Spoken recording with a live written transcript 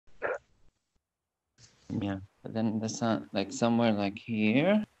Yeah, but then that's not like somewhere like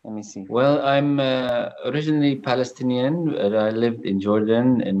here. Let me see. Well, I'm originally Palestinian. I lived in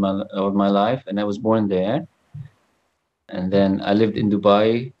Jordan in my all my life, and I was born there. And then I lived in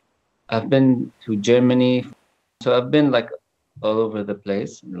Dubai. I've been to Germany, so I've been like all over the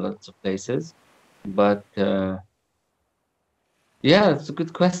place, in lots of places. But yeah, it's a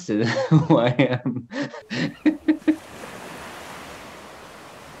good question. Who I am.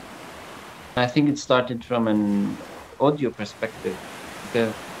 I think it started from an audio perspective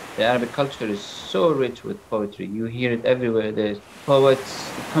because the Arabic culture is so rich with poetry. You hear it everywhere. There's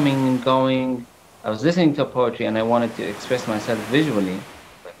poets coming and going. I was listening to poetry and I wanted to express myself visually.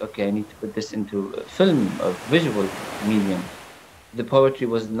 Like, okay, I need to put this into a film, a visual medium. The poetry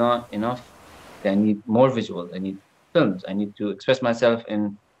was not enough. I need more visuals. I need films. I need to express myself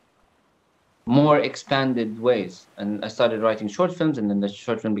in more expanded ways. And I started writing short films, and then the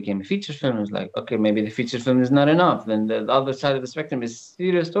short film became a feature film. I was like, okay, maybe the feature film is not enough. Then the other side of the spectrum is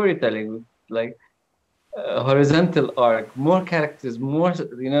serious storytelling, with like a horizontal arc, more characters, more,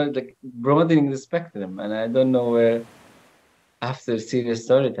 like broadening the spectrum. And I don't know where, after serious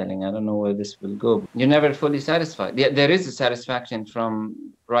storytelling, I don't know where this will go. You're never fully satisfied. Yeah, there is a satisfaction from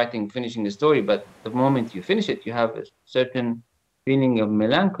writing, finishing a story, but the moment you finish it, you have a certain feeling of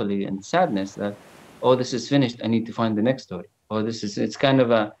melancholy and sadness that, oh, this is finished. I need to find the next story. Or it's kind of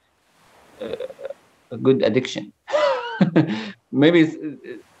a, a good addiction. Maybe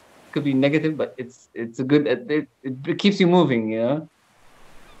it could be negative, but it's a good, it keeps you moving,